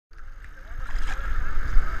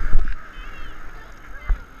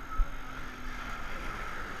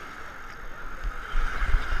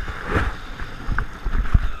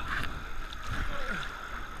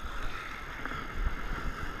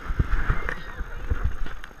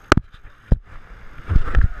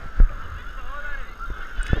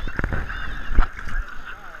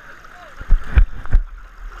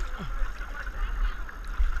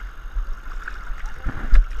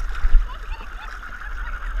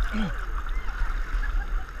Oh,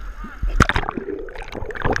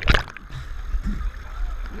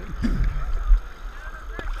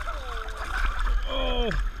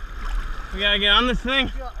 we gotta get on this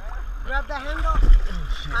thing. Grab the handle and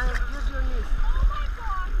use your knees.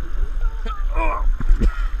 Oh.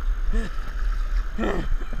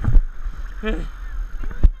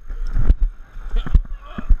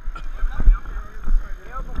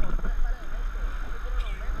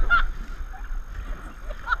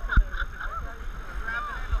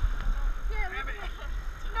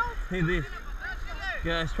 Hey, these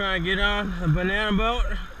guys trying to get on a banana boat.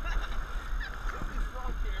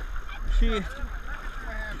 She.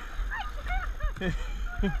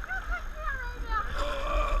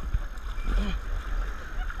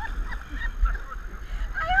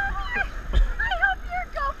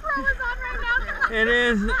 It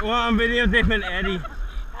is. Well, I'm videotaping Eddie. I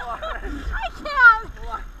can't.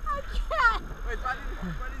 I can't. Wait,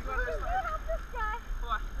 buddy's going to Help this guy.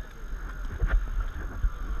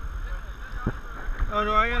 Oh,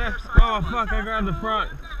 do I gotta? Oh, fuck! I grabbed the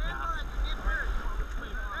front.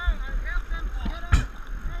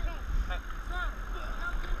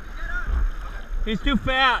 He's too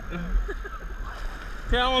fat.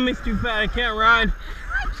 Tell him he's too fat. I can't ride.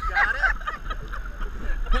 Got it?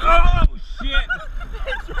 Oh shit!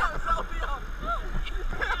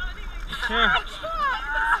 Here.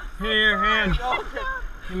 Here, your hand.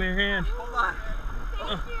 Give me your hand. Hold on. Thank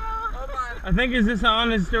you. Hold on. I think, is this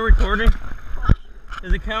on? Is it still recording?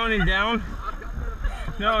 Is it counting down?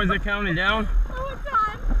 No, is it counting down? Oh, it's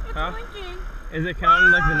on. It's Huh? blinking. Is it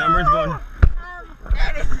counting like the numbers going?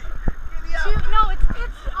 Eddie, get me out. No, it's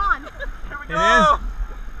on. Here we It go. is?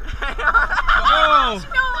 Oh!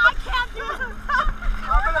 No, I can't do this.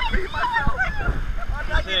 I'm going to beat myself. I'm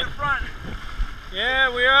not in the front. Yeah,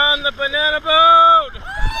 we're on the banana boat!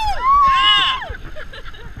 Yeah!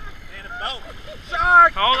 In a boat.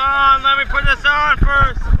 Shark! Hold on, let me put this on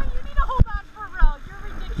first. You need to hold on for real. You're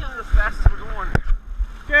ridiculous. As fast as we're going.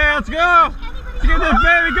 Okay, let's go! Let's get this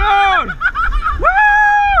baby going!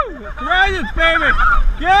 Woo! Let's ride this baby!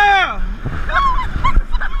 Yeah!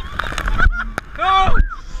 Oh!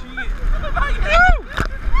 Shit!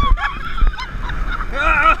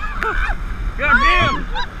 Woo! God damn!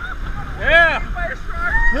 Yeah!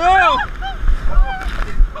 Whoa!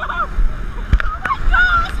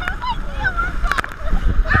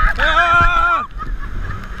 Ah!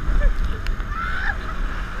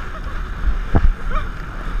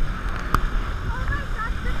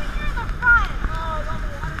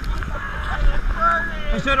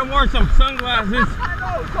 I should have worn some sunglasses.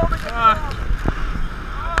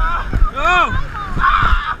 Oh!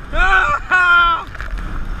 Ah!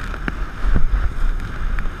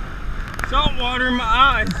 Salt water in my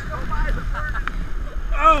eyes.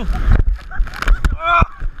 Oh! Oh!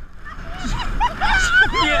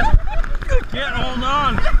 Shit! Can't hold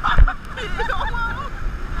on.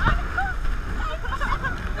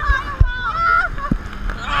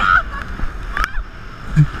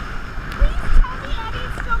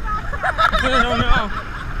 I don't know.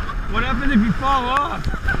 What happens if you fall off?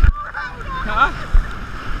 Huh?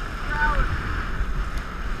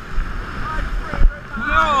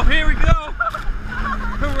 No, here we go.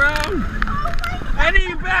 Around. Eddie,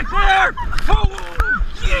 you back there? Oh,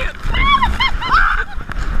 shit.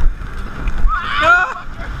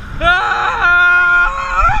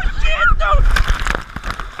 Ah, shit, don't.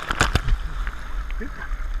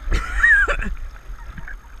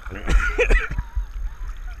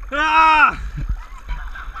 Ah.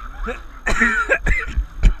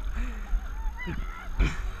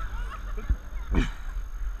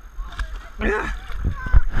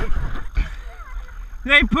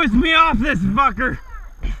 They pushed me off this fucker.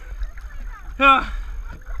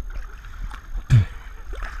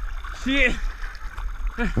 Shit.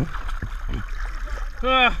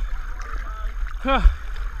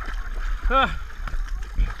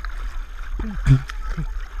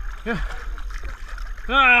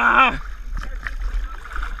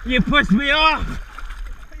 You pushed me off.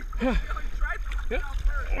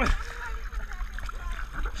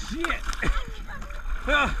 Shit.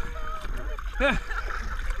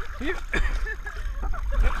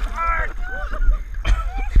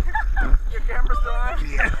 Your camera's still on?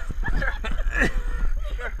 Yeah.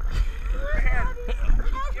 Give me your hand.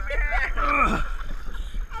 Give me your hand.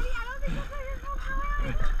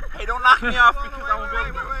 Hey, don't knock me off because I won't be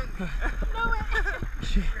able to.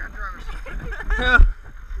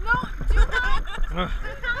 No, do not.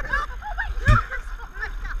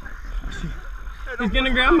 He's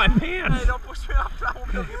gonna grab my pants. Hey, don't push me off. I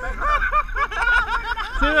won't be able to get back on.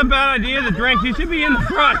 This is a bad idea to drink. You should be in the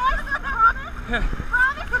front.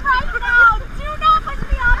 Promise? right now. Do not push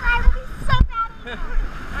me off. I will be so mad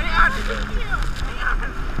at you.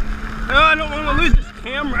 No, I don't want to lose this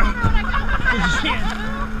camera. Shit.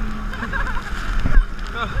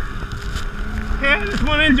 Hey, I just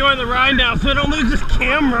want to enjoy the ride now so I don't lose this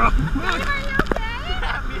camera. Are you okay?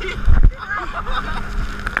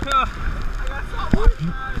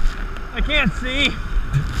 I can't see.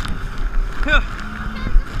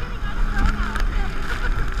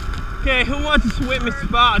 Okay, who wants to swim me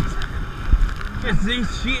spots? Can't see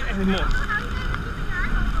shit anymore.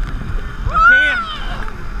 I can't.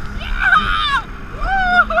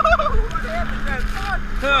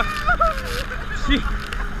 Shit.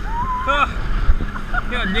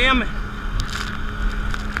 God damn it.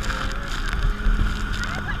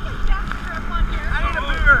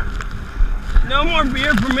 No more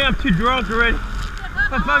beer for me, I'm too drunk already.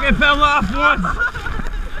 I fucking fell off once.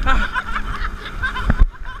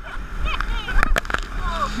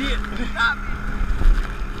 Shit.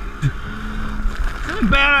 It's a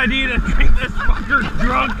bad idea to drink this fucker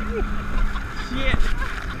drunk. Shit.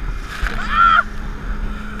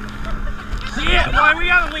 Shit, why we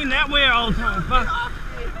gotta lean that way all the time? Fuck.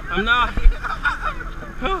 I'm not.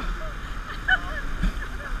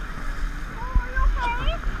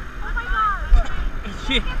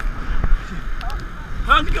 Shit.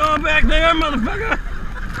 I'm going back there, motherfucker.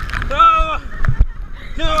 Oh,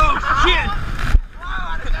 oh shit.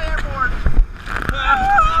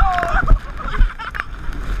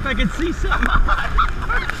 I can see something.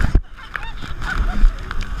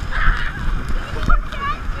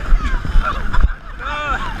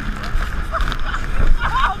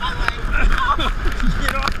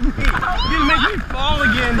 Get off me. You're gonna make me fall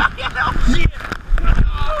again. Shit.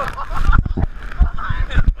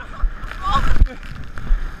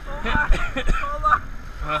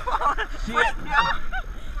 Shit.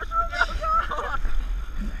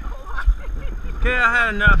 Okay, I had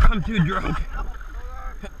enough. I'm too drunk.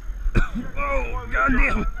 Oh,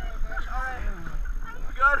 goddamn.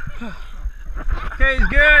 Okay, he's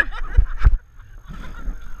good.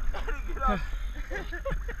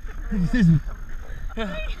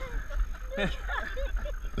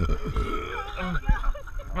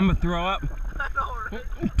 I'm gonna throw up.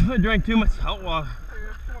 I drank too much salt water.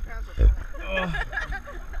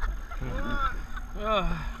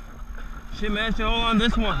 Oh. Shit, man, I should hold on to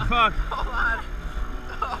this one. Fuck.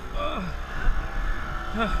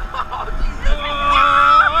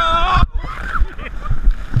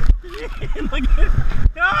 Look at it.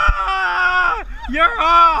 Ah! You're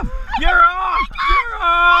off! You're off! You're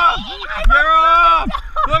off! You're off!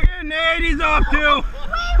 Look at Nate, he's off too!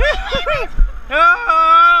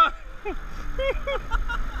 Ah!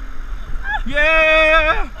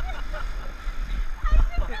 Yeah!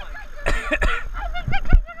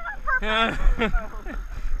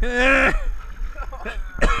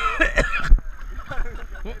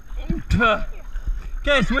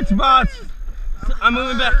 Okay, switch spots. I'm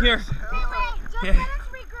moving back here. Wait, just let us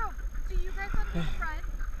regroup. So you guys want to go in front?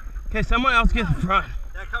 Okay, someone else get in front.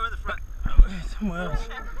 Yeah, come in the front. Someone else.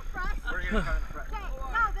 We're in the front? We're gonna come in the front. Okay,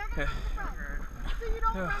 no, they're going to the front. So you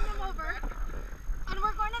don't run them over. And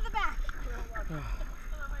we're going to the back.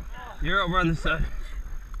 You're over on this side.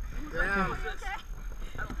 Yeah.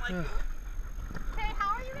 Okay? Okay,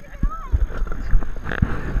 how are you going to get on?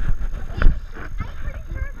 I'm pretty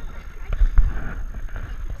sure.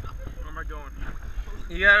 Where am I going?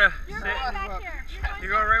 You gotta You're sit. going back here. You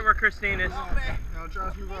go right where Christine is. No,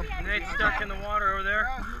 Travis, move up. Nate's stuck in the water over there.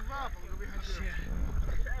 Travis, move up. I'm gonna be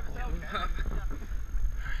behind you.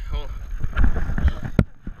 Oh.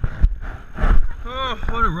 Oh,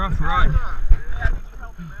 what a rough ride.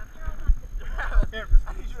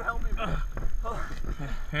 I need you to help me, man.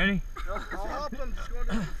 Ready? I'll help him. Just go to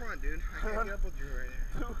the front, dude. I can't get up with you right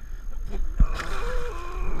here.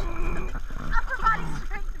 Upper body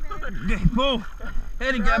strength, man. Okay, pull.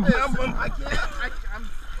 Eddie, got help him. I can't. I'm.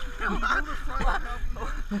 Can you go to the front and help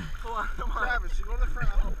me? Hold on, come on. Travis, you go to the front.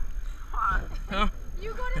 I'll help you. Huh? You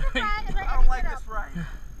go to the front and let I don't like Eddie this ride.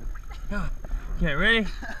 Okay, ready?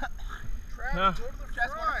 Travis, Huh? go to the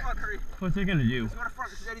front. Hurry. What's he gonna do? Go to the front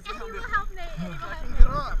because Eddie's And gonna you help me. will help Nate. And you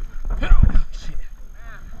will help Get up. Oh, shit.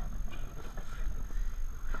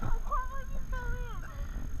 Oh, what was you feeling?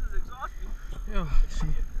 This is exhausting. Oh,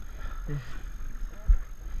 shit.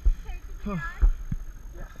 Okay,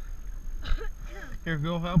 Here,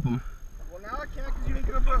 go help him. Well, now I can't because you didn't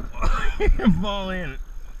get a boat. You're gonna fall in.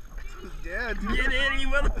 He's dead, dude. Get in, you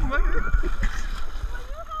motherfucker. will you help me?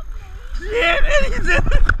 Shit, Eddie's in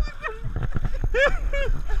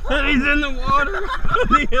Eddie's in the water on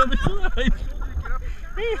the other side.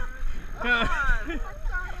 I'm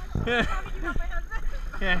sorry. I'm having you help my husband.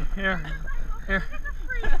 Yeah, here. Here.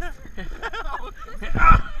 Oh,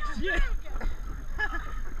 shit.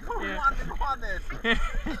 Who won this?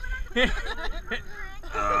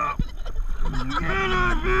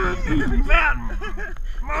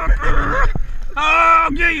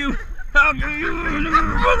 I'll get you! I'll get you,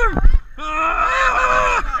 mother!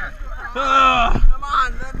 Come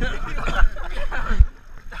on, let me.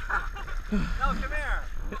 No, come here.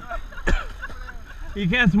 You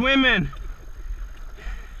can't swim in.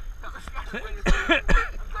 Are you in?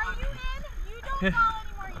 You don't fall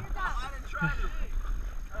anymore. You're done. I didn't try to.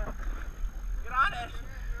 Get on it.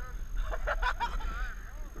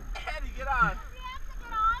 Eddie, get on. You have to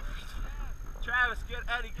get on. Travis,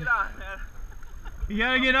 Eddie, get on, man. You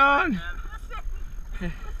gotta get on.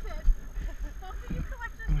 Listen. Both of you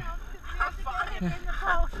collect yourselves because we have to get him in the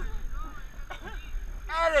boat.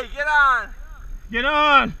 Eddie, get on. Get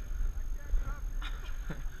on.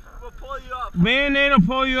 We'll pull you up. Band-Aid will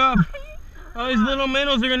pull you up. All these little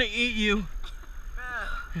minnows are gonna eat you.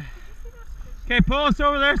 Man. Okay, pull us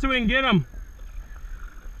over there so we can get them.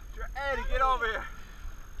 Eddie, get over here.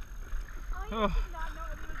 Oh, Oh. you did not know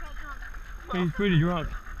he was that drunk. He's pretty drunk.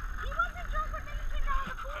 He wasn't drunk when he came down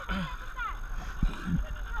the pool.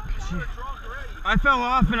 You were drunk already. I fell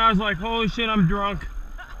off and I was like, holy shit, I'm drunk.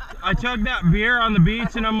 I chugged that beer on the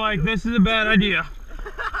beach and I'm like, this is a bad idea.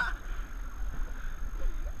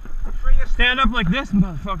 Stand up like this,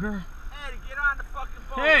 motherfucker. Eddie, get on the fucking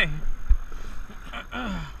boat. Hey. Okay,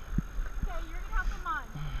 you're gonna help him on.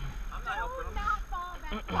 I'm not helping Do him. not fall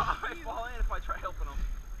back. Well, I might fall in if I try helping him.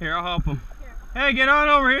 Here, I'll help him. Here. Hey, get on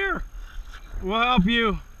over here. We'll help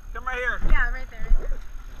you. Come right here. Yeah, right there.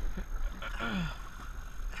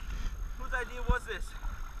 Whose idea was this?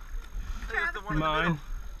 I think it's the one in the Mine. middle.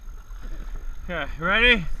 Okay,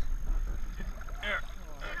 ready?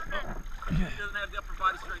 He doesn't have the upper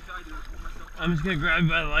body strength I do. I'm just gonna grab you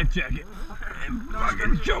by the life jacket and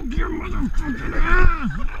fucking choke your motherfucking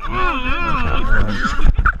ass.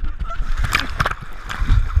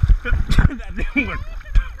 That didn't work.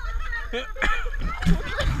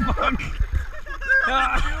 Fuck.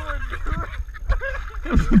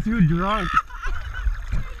 I'm too drunk.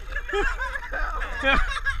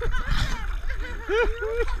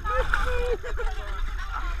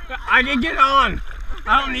 I can get on.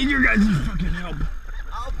 I don't need your guys' fucking help.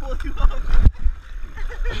 I'll pull you up.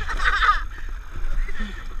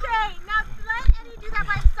 Okay, now let Eddie do that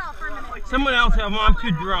by himself for a minute. Someone else help him. I'm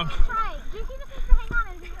too drunk. Try it. He just needs to hang on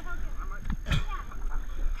and he'll get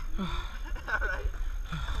Alright.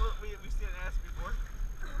 We've seen an ass before.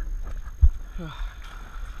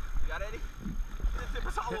 You got Eddie? Tip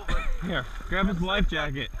us all over. Here, grab his life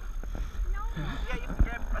jacket. No, Yeah, you have to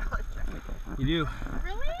grab my life jacket. You do.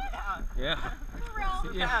 really? Yeah. For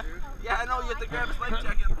real? Yeah. Yeah, I know you have to grab his life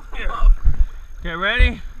jacket and pull him up. Okay,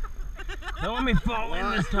 ready? Don't let me fall in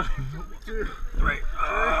this time. 2, 3.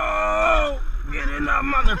 Oh! Get in the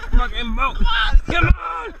motherfucking boat. Come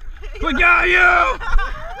on! We got you!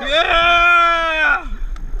 Yeah!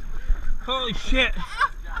 Holy shit.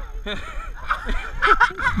 Don't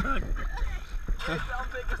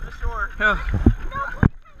take us to shore.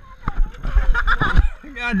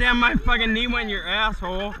 God damn, my fucking knee went in your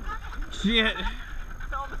asshole. Shit.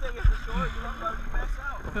 Tell him to take us to shore. You're about to pass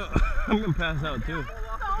out. I'm gonna pass out too.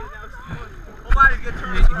 Hold on, you get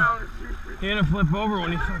turned around. You're gonna flip over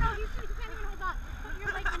when you fucking. No, you can't even hold on. Put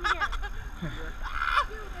your legs in here.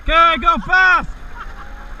 Okay, go fast!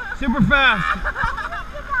 Super fast! Get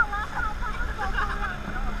that last one up on the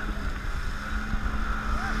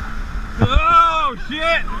boat. Oh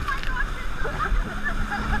shit!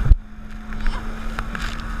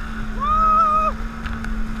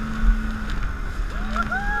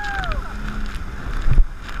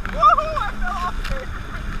 Woohoo! I fell off there.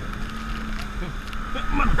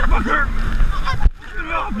 Motherfucker! Get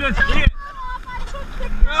off this shit!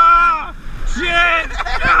 Ah! Shit!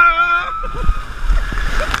 Ah!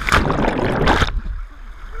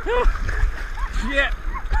 Shit!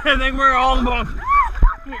 I think we're all almost.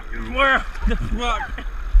 Where the fuck?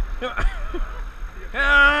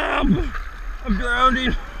 Help! I'm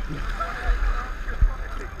drowning.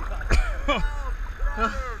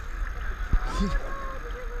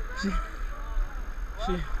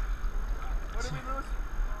 Shit.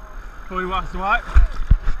 We lost what?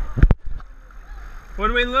 What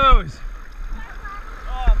did we lose?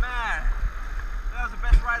 Oh man, that was the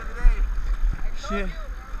best ride of the day. Shit.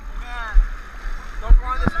 Man, don't go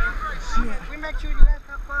on this thing. Shit. We make sure you guys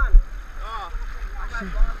have fun. Oh, I got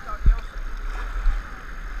lost out the ocean.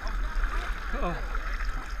 Oh.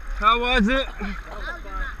 How was it?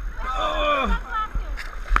 Oh. Glasses.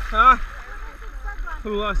 Huh? Sunglasses. Who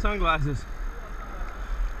lost sunglasses?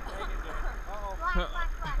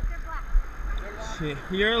 See,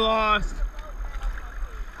 you're lost.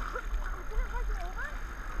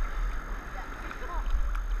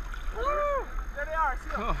 Woo! There they are, I see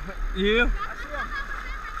them. Oh, you? I see them.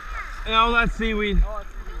 Oh, that's seaweed. Oh, it's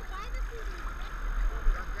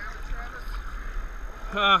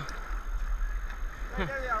easy. Uh, Right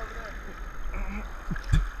there they are, over there.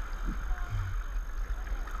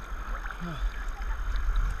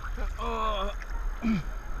 oh.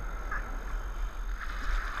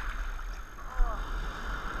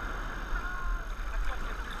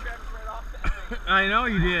 I know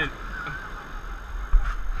you did.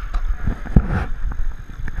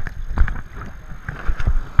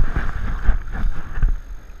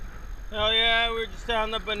 Oh yeah, we were just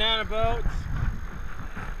on the banana boats.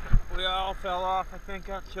 We all fell off, I think,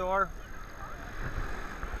 offshore.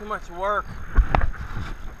 Too much work.